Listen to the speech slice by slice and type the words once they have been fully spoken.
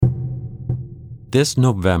This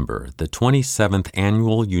November, the 27th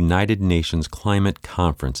Annual United Nations Climate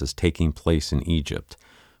Conference is taking place in Egypt.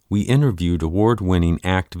 We interviewed award-winning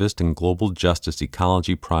activist and Global Justice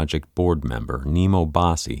Ecology Project board member Nnimmo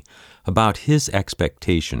Bassey about his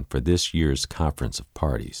expectation for this year's Conference of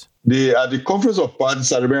Parties. At the Conference of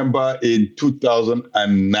Parties, I remember in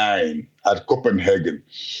 2009 at Copenhagen,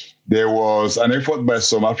 there was an effort by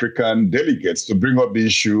some African delegates to bring up the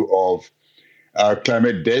issue of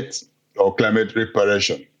climate debt or climate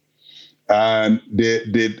reparation. And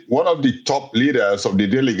one of the top leaders of the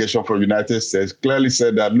delegation from the United States clearly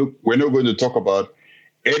said that, look, we're not going to talk about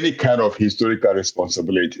any kind of historical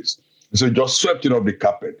responsibilities. So just swept it off the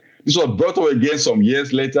carpet. This was brought up again some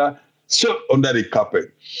years later, swept under the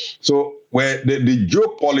carpet. So where the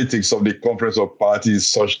geopolitics of the Conference of Parties is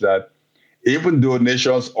such that even though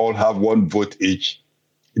nations all have one vote each,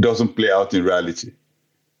 it doesn't play out in reality.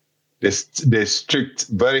 There's strict,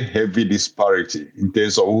 very heavy disparity in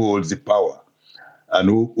terms of who holds the power and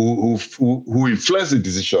who influence the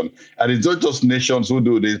decision. And it's not just nations who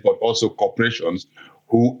do this, but also corporations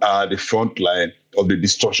who are the front line of the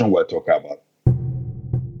destruction we're talking about.